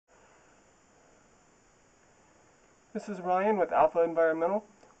This is Ryan with Alpha Environmental.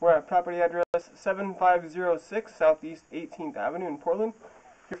 We're at property address 7506 Southeast 18th Avenue in Portland,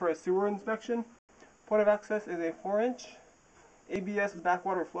 here for a sewer inspection. Point of access is a 4-inch ABS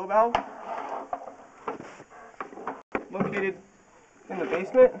backwater flow valve located in the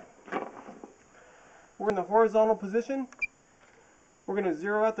basement. We're in the horizontal position. We're going to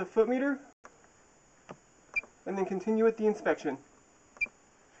zero out the foot meter and then continue with the inspection.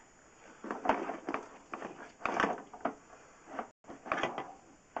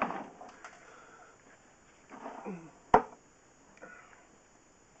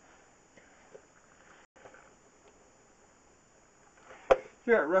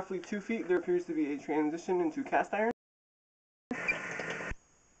 Here at roughly 2 feet, there appears to be a transition into cast iron.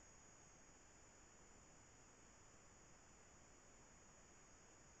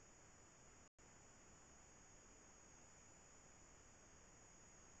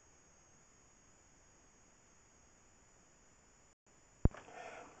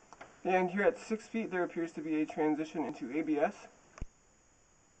 And here at 6 feet, there appears to be a transition into ABS.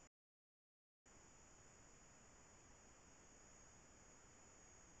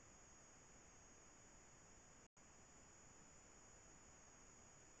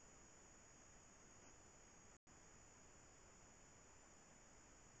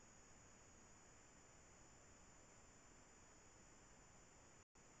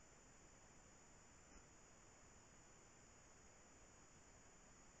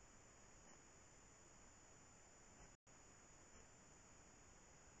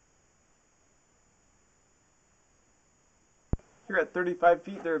 Here at 35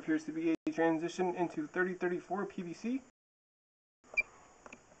 feet, there appears to be a transition into 3034 PVC.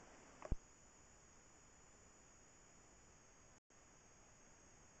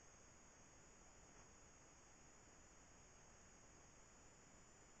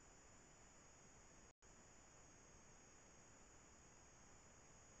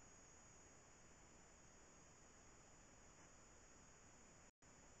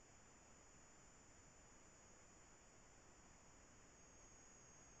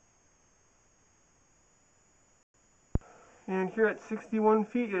 And here at 61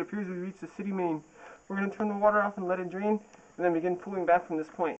 feet, it appears we've reached the city main. We're going to turn the water off and let it drain, and then begin pulling back from this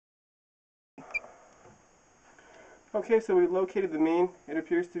point. Okay, so we located the main. It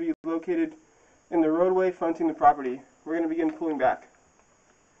appears to be located in the roadway fronting the property. We're going to begin pulling back.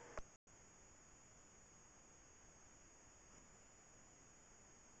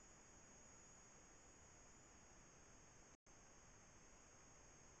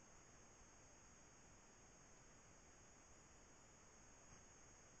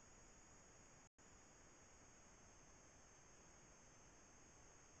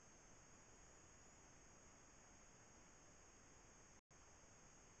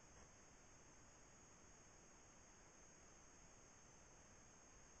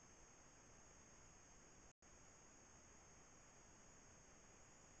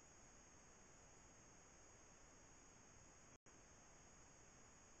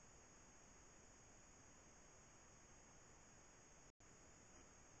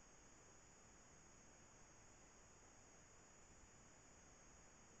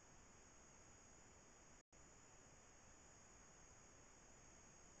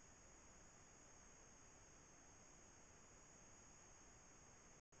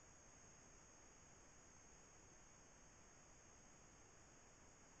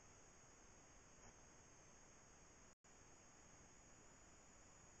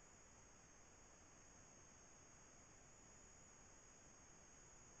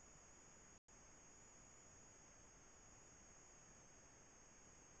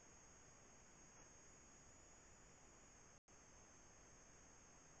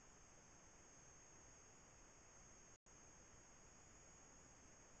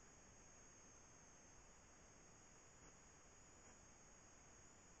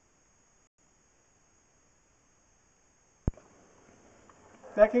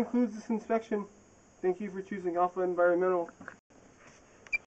 That concludes this inspection. Thank you for choosing Alpha Environmental.